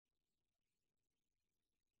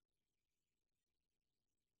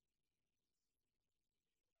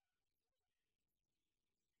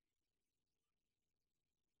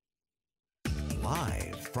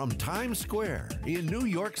Live from Times Square in New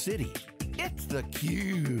York City, it's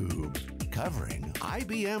theCUBE, covering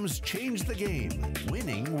IBM's Change the Game,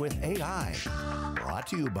 Winning with AI. Brought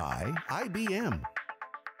to you by IBM.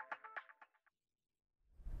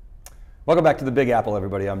 Welcome back to the Big Apple,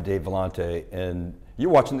 everybody. I'm Dave Vellante, and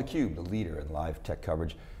you're watching theCUBE, the leader in live tech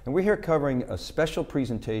coverage. And we're here covering a special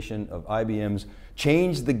presentation of IBM's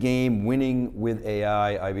Change the Game, Winning with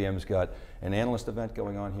AI. IBM's got an analyst event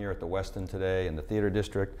going on here at the Westin today in the Theater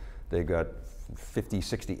District. They've got 50,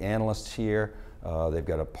 60 analysts here. They've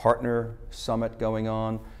got a partner summit going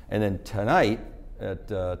on. And then tonight at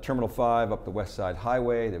Terminal 5 up the West Side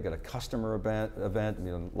Highway, they've got a customer event.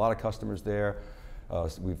 A lot of customers there.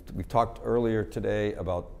 We've talked earlier today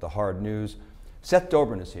about the hard news. Seth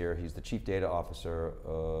Dobrin is here. He's the Chief Data Officer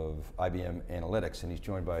of IBM Analytics, and he's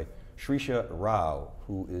joined by Sreesha Rao,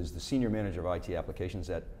 who is the Senior Manager of IT Applications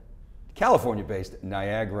at California-based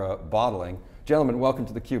Niagara Bottling. Gentlemen, welcome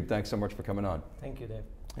to theCUBE. Thanks so much for coming on. Thank you, Dave.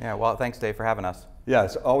 Yeah, well, thanks, Dave, for having us. Yeah,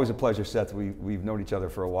 it's always a pleasure, Seth. We've known each other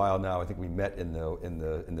for a while now. I think we met in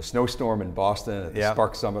the snowstorm in Boston at the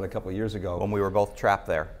Spark Summit a couple of years ago. When we were both trapped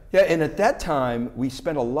there. Yeah, and at that time, we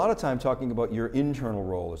spent a lot of time talking about your internal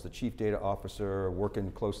role as the Chief Data Officer,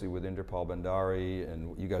 working closely with Inderpal Bhandari, and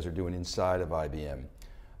what you guys are doing inside of IBM.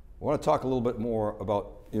 I want to talk a little bit more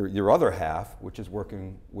about your other half, which is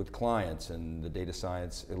working with clients and the data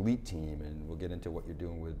science elite team, and we'll get into what you're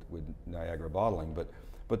doing with Niagara Bottling. But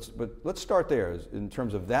let's start there in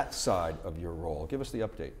terms of that side of your role. Give us the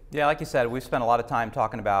update. Yeah, like you said, we've spent a lot of time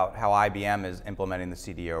talking about how IBM is implementing the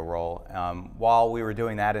CDO role. While we were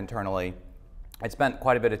doing that internally, I spent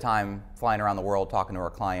quite a bit of time flying around the world talking to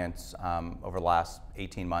our clients over the last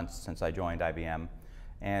 18 months since I joined IBM.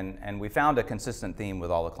 And we found a consistent theme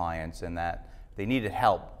with all the clients in that they needed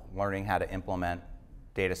help learning how to implement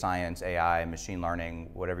data science, AI, machine learning,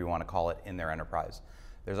 whatever you want to call it, in their enterprise.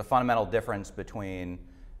 There's a fundamental difference between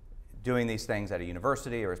doing these things at a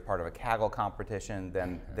university or as part of a Kaggle competition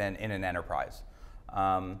than in an enterprise.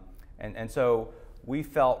 And so we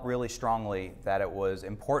felt really strongly that it was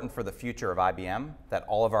important for the future of IBM that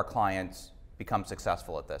all of our clients become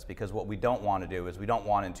successful at this, because what we don't want to do is we don't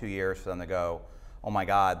want in 2 years for them to go, oh my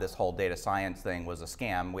God, this whole data science thing was a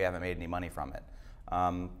scam, we haven't made any money from it.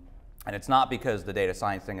 And it's not because the data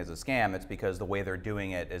science thing is a scam, it's because the way they're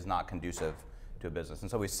doing it is not conducive to a business. And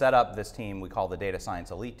so we set up this team we call the Data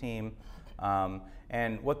Science Elite Team.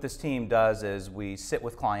 And what this team does is we sit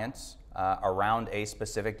with clients around a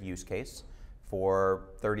specific use case for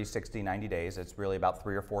 30, 60, 90 days. It's really about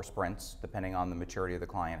 3 or 4 sprints, depending on the maturity of the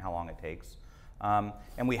client, how long it takes.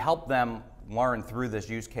 And we help them learn through this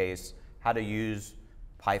use case how to use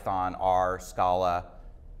Python, R, Scala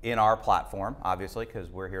in our platform, obviously,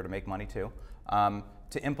 because we're here to make money too,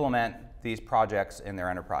 to implement these projects in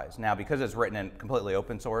their enterprise. Now, because it's written in completely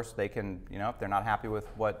open source, they can, if they're not happy with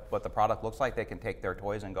what the product looks like, they can take their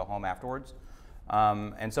toys and go home afterwards.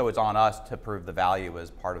 And so it's on us to prove the value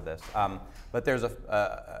as part of this. But there's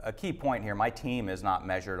a key point here. My team is not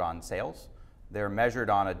measured on sales. They're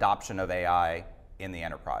measured on adoption of AI in the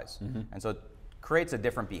enterprise. Mm-hmm. And so it creates a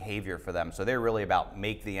different behavior for them. So they're really about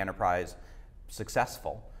make the enterprise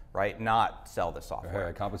successful, right? Not sell the software.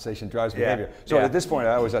 Right, compensation drives behavior. So at this point,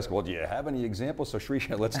 I always ask, well, do you have any examples? So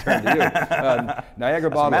Sreesha, let's turn to you. Niagara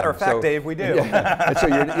Bottling. As a matter of fact, Dave, we do. Yeah. And so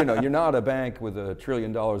you're not a bank with $1 trillion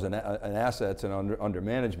in assets and under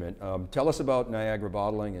management. Tell us about Niagara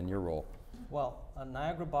Bottling and your role. Well,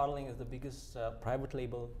 Niagara Bottling is the biggest private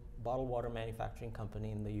label bottled water manufacturing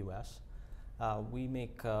company in the US. We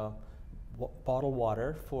make bottled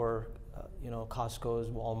water for Costco's,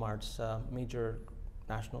 Walmart's, major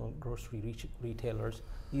national grocery retailers.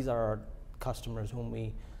 These are our customers whom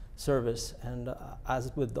we service, and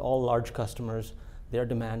as with all large customers, they're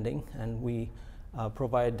demanding, and we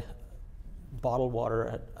provide bottled water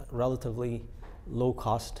at relatively low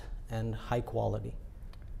cost and high quality.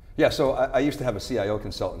 Yeah, so I used to have a CIO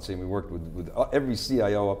consultancy, and we worked with every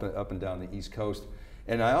CIO up and down the East Coast.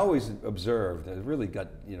 And I always observed, I really got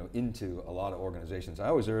into a lot of organizations, I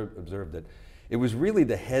always observed that it was really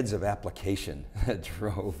the heads of application that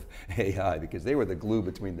drove AI, because they were the glue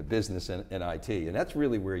between the business and IT. And that's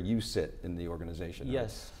really where you sit in the organization.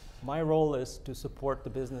 Yes, my role is to support the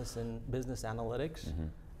business in business analytics, mm-hmm.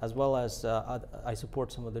 as well as I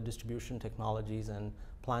support some of the distribution technologies and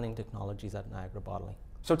planning technologies at Niagara Bottling.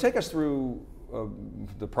 So take us through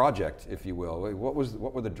the project, if you will. What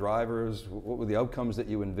were the drivers? What were the outcomes that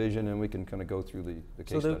you envisioned? And we can kind of go through the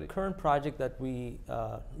case study. So the current project that we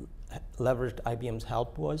leveraged IBM's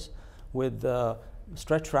help was with the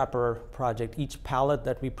stretch wrapper project. Each pallet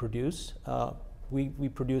that we produce, we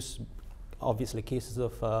produce obviously cases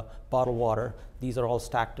of bottled water. These are all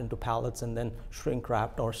stacked into pallets and then shrink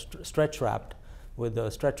wrapped or stretch wrapped with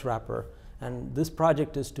a stretch wrapper. And this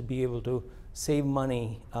project is to be able to save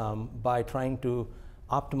money by trying to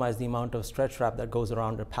optimize the amount of stretch wrap that goes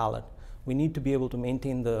around a pallet. We need to be able to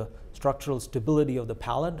maintain the structural stability of the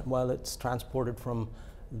pallet while it's transported from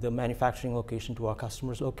the manufacturing location to our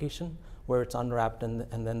customer's location, where it's unwrapped and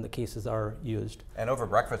then the cases are used. And over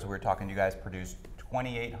breakfast, we were talking, you guys produced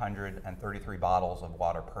 2,833 bottles of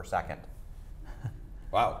water per second.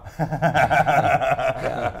 Wow.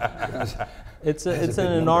 Yeah. It's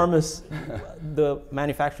an enormous, the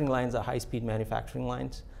manufacturing lines are high-speed manufacturing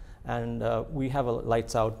lines, and we have a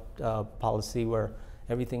lights out policy where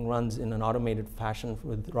everything runs in an automated fashion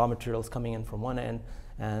with raw materials coming in from one end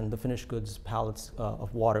and the finished goods pallets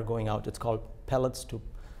of water going out. It's called pellets to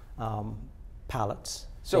pallets.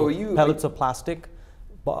 So pellets of plastic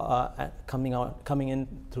coming in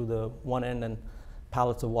through the one end and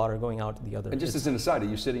pallets of water going out the other. And just as an aside, are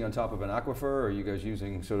you sitting on top of an aquifer, or are you guys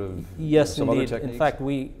using sort of yes, some indeed. other techniques? In fact,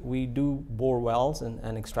 we do bore wells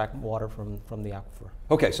and extract water from the aquifer.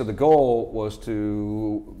 Okay, so the goal was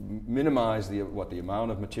to minimize the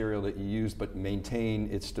amount of material that you use, but maintain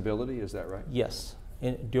its stability. Is that right? Yes,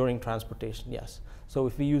 during transportation. Yes. So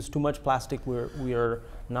if we use too much plastic, we are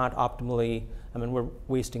not optimally. I mean, we're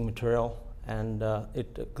wasting material, and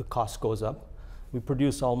the cost goes up. We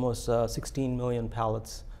produce almost 16 million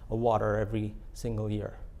pallets of water every single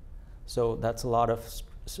year. So that's a lot of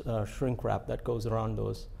shrink wrap that goes around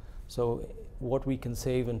those. So what we can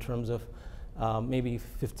save in terms of maybe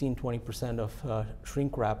 15–20% of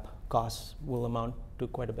shrink wrap costs will amount to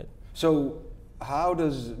quite a bit. So how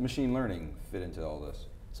does machine learning fit into all this?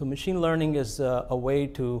 So machine learning is a way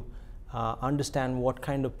to understand what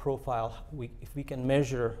kind of profile, if we can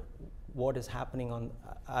measure what is happening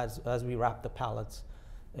as we wrap the pallets,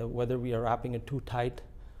 whether we are wrapping it too tight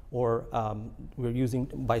or we're using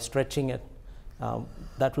by stretching it,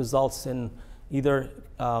 that results in either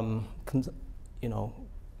a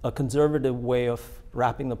conservative way of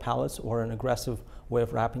wrapping the pallets or an aggressive way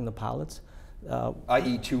of wrapping the pallets.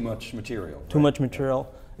 I.e. too much material. Too much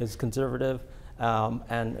material is conservative,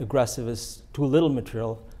 and aggressive is too little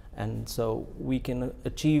material, and so we can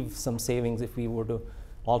achieve some savings if we were to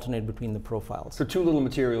alternate between the profiles. So too little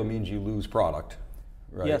material means you lose product,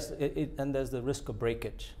 right? Yes, and there's the risk of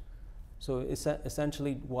breakage. So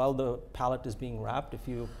essentially, while the pallet is being wrapped, if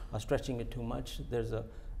you are stretching it too much, there's a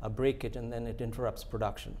breakage and then it interrupts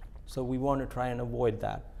production. So we want to try and avoid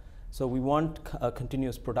that. So we want a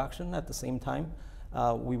continuous production at the same time.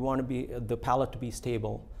 We want the pallet to be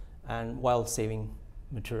stable and while saving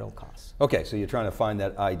material costs. Okay, so you're trying to find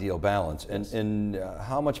that ideal balance, Yes. and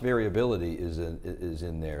how much variability is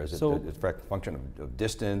in there? Is it a function of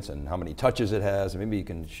distance and how many touches it has? Maybe you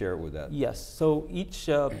can share it with that. Yes, so each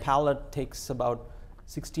pallet takes about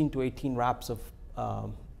 16 to 18 wraps of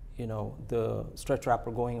the stretch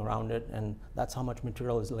wrapper going around it, and that's how much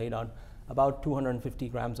material is laid on. About 250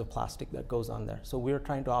 grams of plastic that goes on there. So we're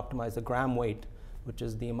trying to optimize the gram weight, which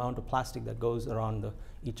is the amount of plastic that goes around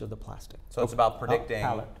each of the plastic. So it's about predicting.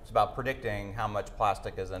 It's about predicting how much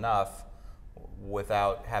plastic is enough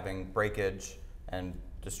without having breakage and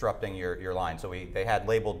disrupting your line. So they had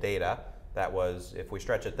labeled data that was, if we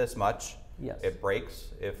stretch it this much, yes, it breaks.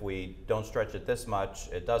 If we don't stretch it this much,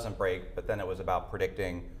 it doesn't break. But then it was about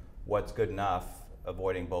predicting what's good enough,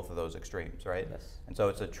 avoiding both of those extremes, right? Yes. And so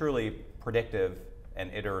it's a truly predictive and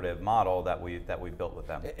iterative model that we've built with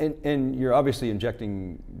them. And you're obviously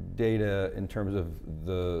injecting data in terms of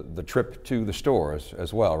the trip to the stores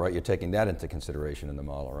as well, right? You're taking that into consideration in the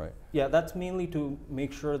model, right? Yeah, that's mainly to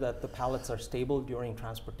make sure that the pallets are stable during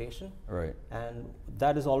transportation. Right. And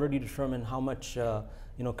that is already determined how much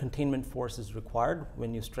containment force is required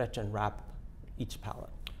when you stretch and wrap each pallet.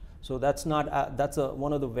 So that's not that's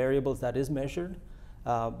one of the variables that is measured,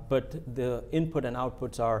 but the input and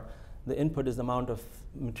outputs are. The input is the amount of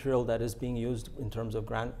material that is being used in terms of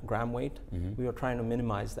gram weight. Mm-hmm. We are trying to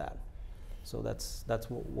minimize that. So that's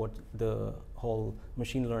what the whole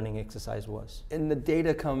machine learning exercise was. And the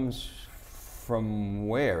data comes from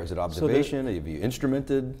where? Is it observation? Have you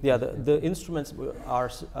instrumented? Yeah, the instruments, our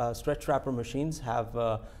stretch wrapper machines have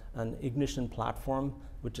an ignition platform,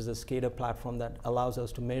 which is a SCADA platform that allows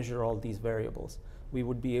us to measure all these variables. We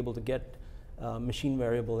would be able to get machine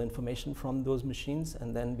variable information from those machines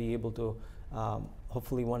and then be able to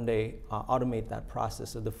hopefully one day automate that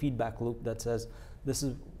process. So the feedback loop that says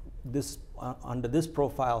under this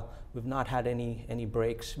profile we've not had any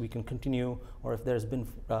breaks, we can continue, or if there's been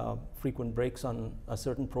frequent breaks on a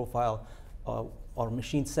certain profile or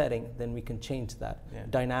machine setting, then we can change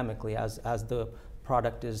that dynamically as the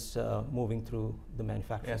product is moving through the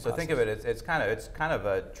manufacturing process. So think of it, it's kind of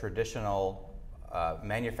a traditional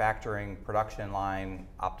manufacturing production line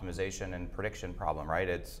optimization and prediction problem, right?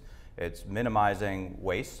 It's minimizing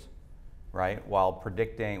waste, right, while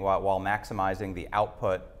maximizing the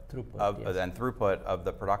output and throughput of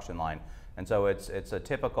the production line. And so it's a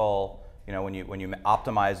typical, when you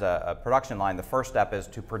optimize a production line, the first step is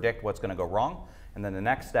to predict what's going to go wrong, and then the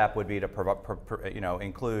next step would be to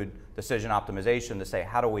include decision optimization to say,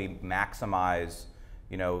 how do we maximize,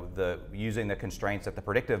 using the constraints that the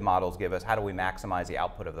predictive models give us, how do we maximize the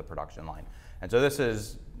output of the production line? And so this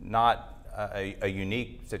is not a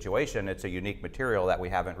unique situation, it's a unique material that we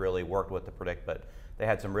haven't really worked with to predict, but they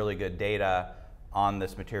had some really good data on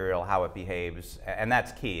this material, how it behaves, and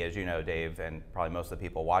that's key, as you know, Dave, and probably most of the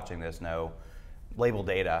people watching this know, label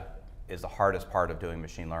data is the hardest part of doing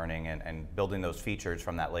machine learning and building those features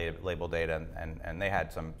from that label data, and they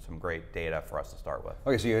had some great data for us to start with.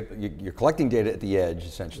 Okay, so you're collecting data at the edge,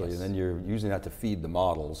 essentially, and then you're using that to feed the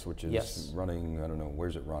models, which is running, I don't know,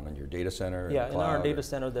 where's it run, in your data center? Yeah, in our data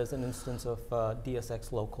center, there's an instance of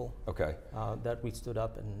DSX Local that we stood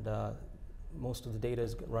up, and most of the data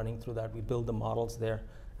is running through that. We build the models there,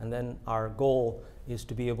 and then our goal is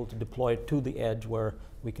to be able to deploy it to the edge where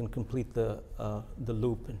we can complete the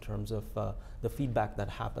loop in terms of the feedback that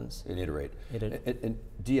happens. And iterate. And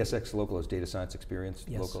DSX Local is data science experience?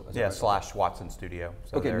 Yes. Local? Yeah, / Watson Studio.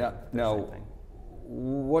 So okay, now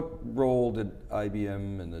what role did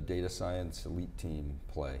IBM and the data science elite team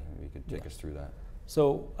play? Maybe you could take us through that.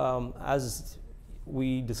 So as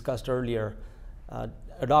we discussed earlier,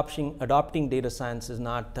 adopting data science is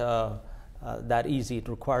not that easy. It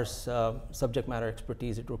requires subject matter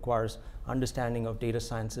expertise. It requires understanding of data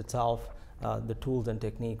science itself, the tools and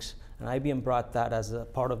techniques. And IBM brought that as a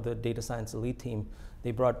part of the data science elite team.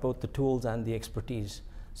 They brought both the tools and the expertise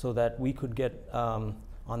so that we could get on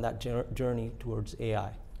that journey towards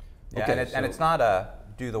AI. Yeah, okay, and it's not a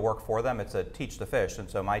do the work for them, it's a teach the fish. And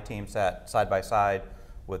so my team sat side by side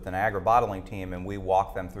with the Niagara bottling team, and we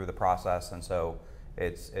walked them through the process. And so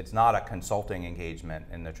it's not a consulting engagement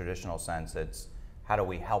in the traditional sense. It's how do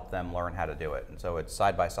we help them learn how to do it. And so it's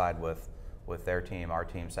side by side with their team. Our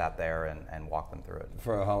team sat there and walked them through it.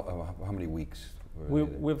 For how many weeks?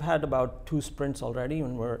 We've had about 2 sprints already,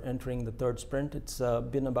 and we're entering the 3rd sprint. It's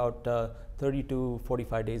been about 30 to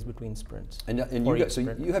 45 days between sprints. And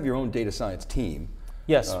you have your own data science team.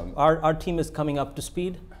 Yes, our team is coming up to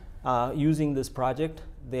speed using this project.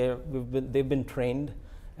 They've been trained,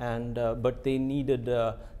 and but they needed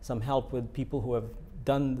some help with people who have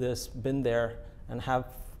done this, been there, and have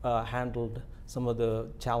handled some of the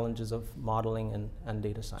challenges of modeling and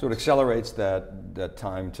data science. So it accelerates that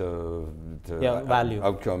time to value.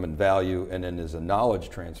 Outcome and value, and then there's a knowledge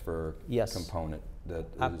transfer component that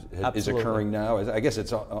is occurring now. I guess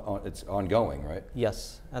it's ongoing, right?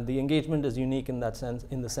 Yes, and the engagement is unique in that sense,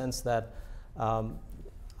 in the sense that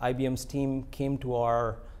IBM's team came to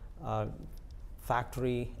our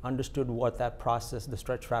factory, understood what that process, the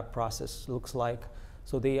stretch wrap process looks like.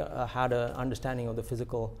 So they had an understanding of the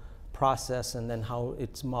physical process and then how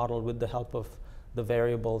it's modeled with the help of the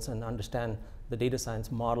variables, and understand the data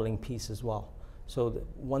science modeling piece as well. So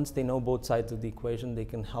once they know both sides of the equation, they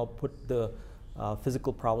can help put the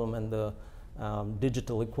physical problem and the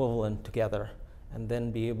digital equivalent together, and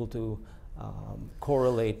then be able to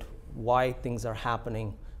correlate why things are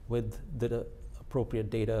happening with the appropriate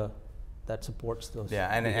data that supports those.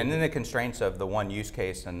 Yeah, and in the constraints of the one use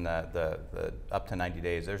case and the up to 90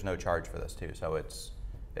 days, there's no charge for this too. So it's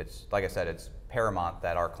like I said, it's paramount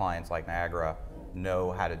that our clients like Niagara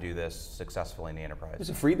know how to do this successfully in the enterprise. Is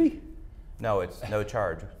it freebie? No, it's no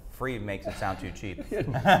charge. Free makes it sound too cheap.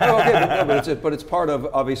 but it's part of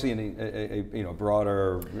obviously a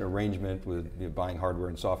broader arrangement with buying hardware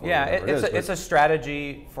and software. Yeah, it's a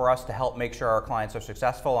strategy for us to help make sure our clients are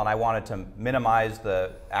successful, and I wanted to minimize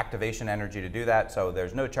the activation energy to do that. So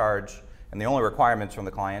there's no charge, and the only requirements from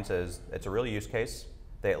the clients is it's a real use case.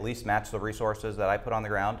 They at least match the resources that I put on the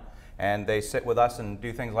ground, and they sit with us and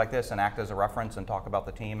do things like this and act as a reference and talk about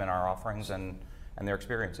the team and our offerings and their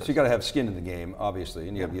experiences. So you got to have skin in the game, obviously,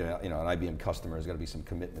 and you have an IBM customer. There's got to be some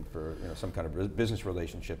commitment for some kind of business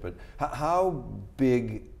relationship. But how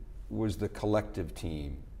big was the collective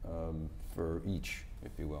team for each,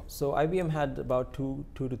 if you will? So IBM had about two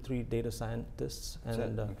to three data scientists,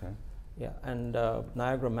 and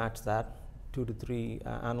Niagara matched that, 2 to 3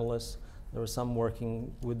 analysts. There were some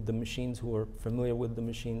working with the machines who were familiar with the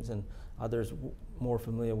machines, and others more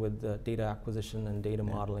familiar with the data acquisition and data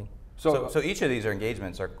modeling. So each of these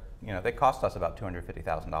engagements are, they cost us about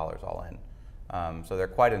 $250,000 all in. So they're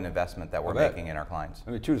quite an investment that we're making in our clients.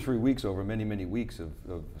 I mean, 2 to 3 weeks over many, many weeks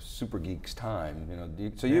of super geeks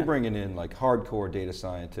time. So you're bringing in like hardcore data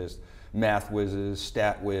scientists, math whizzes,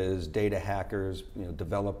 stat whiz, data hackers,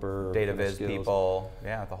 developer, data viz skills. People,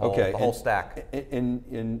 the whole stack.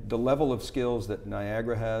 And the level of skills that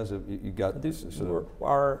Niagara has, you got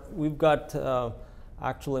we've got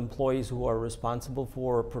actual employees who are responsible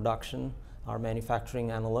for production, our manufacturing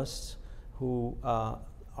analysts who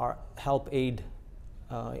help aid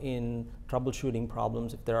in troubleshooting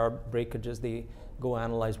problems. If there are breakages, they go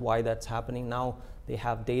analyze why that's happening. Now they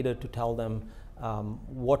have data to tell them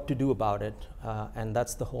what to do about it, and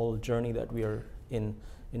that's the whole journey that we are in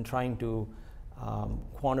trying to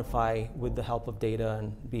quantify with the help of data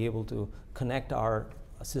and be able to connect our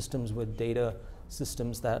systems with data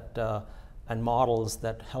systems that and models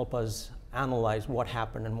that help us analyze what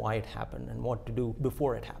happened and why it happened and what to do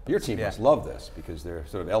before it happens. Your team must love this because they're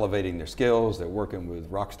sort of elevating their skills, they're working with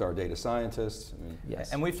rock star data scientists.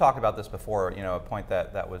 Yes. And we've talked about this before, a point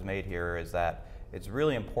that was made here is that it's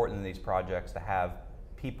really important in these projects to have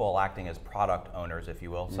people acting as product owners, if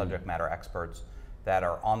you will, subject matter experts that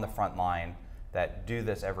are on the front line, that do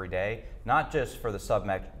this every day, not just for the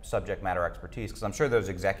subject matter expertise, because I'm sure there's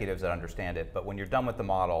executives that understand it, but when you're done with the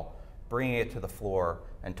model, bringing it to the floor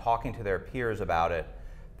and talking to their peers about it,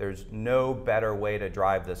 there's no better way to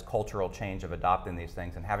drive this cultural change of adopting these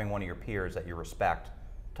things and having one of your peers that you respect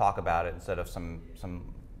talk about it instead of some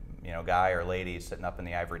guy or lady sitting up in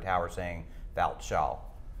the ivory tower saying, "Thou shalt."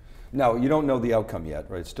 Now, you don't know the outcome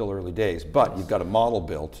yet, right? It's still early days, but you've got a model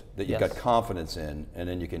built that you've got confidence in, and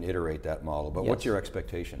then you can iterate that model. But what's your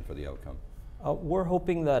expectation for the outcome? We're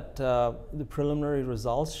hoping that the preliminary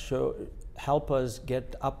results help us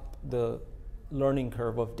get up the learning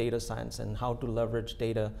curve of data science and how to leverage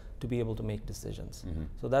data to be able to make decisions.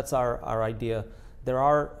 So that's our idea. There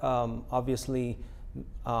are obviously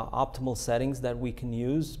optimal settings that we can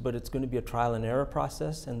use, but it's going to be a trial and error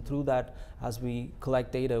process, and through that, as we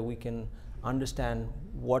collect data, we can understand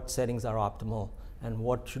what settings are optimal and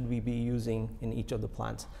what should we be using in each of the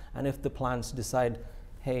plants. And if the plants decide,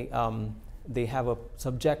 hey, they have a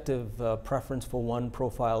subjective preference for one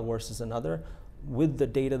profile versus another, with the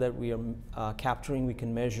data that we are capturing, we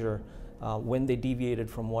can measure when they deviated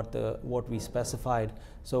from what we specified.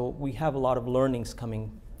 So we have a lot of learnings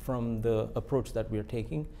coming from the approach that we are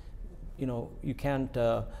taking. You can't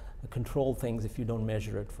control things if you don't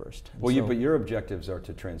measure it first. Well, but your objectives are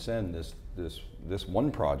to transcend this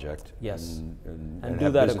one project. Yes, and do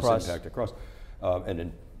have that business impact across, and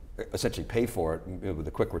then essentially pay for it with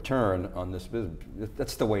a quick return on this business.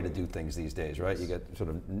 That's the way to do things these days, right? You get sort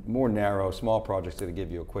of more narrow, small projects that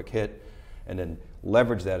give you a quick hit, and then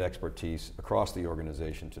leverage that expertise across the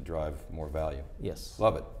organization to drive more value. Yes.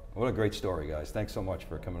 Love it. What a great story, guys. Thanks so much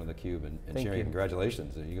for coming to theCUBE and sharing.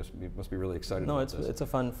 Congratulations. You must be really excited about this. No, it's a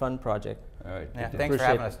fun project. All right. Yeah, thanks for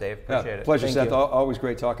having us, Dave. Appreciate it. Pleasure, Seth. Always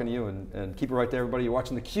great talking to you, and keep it right there, everybody. You're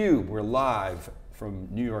watching theCUBE. We're live from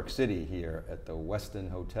New York City here at the Westin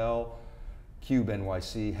Hotel. CUBE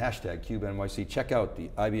NYC, hashtag CUBE NYC. Check out the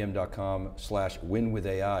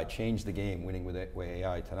IBM.com/winwithAI. Change the game, winning with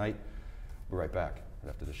AI tonight. We're right back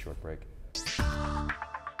after this short break.